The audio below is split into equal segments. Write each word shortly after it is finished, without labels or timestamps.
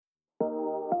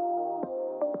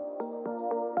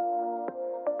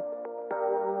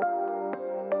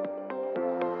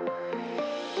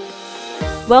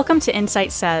Welcome to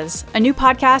Insight Says, a new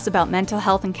podcast about mental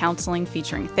health and counseling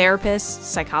featuring therapists,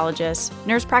 psychologists,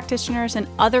 nurse practitioners, and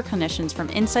other clinicians from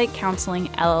Insight Counseling,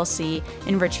 LLC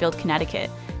in Richfield, Connecticut.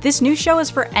 This new show is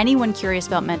for anyone curious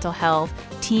about mental health,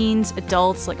 teens,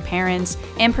 adults like parents,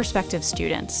 and prospective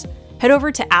students. Head over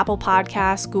to Apple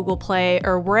Podcasts, Google Play,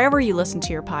 or wherever you listen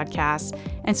to your podcasts,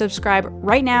 and subscribe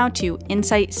right now to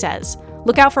Insight Says.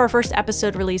 Look out for our first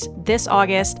episode released this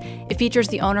August. It features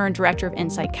the owner and director of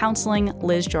Insight Counseling,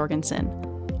 Liz Jorgensen.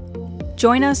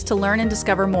 Join us to learn and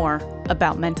discover more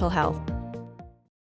about mental health.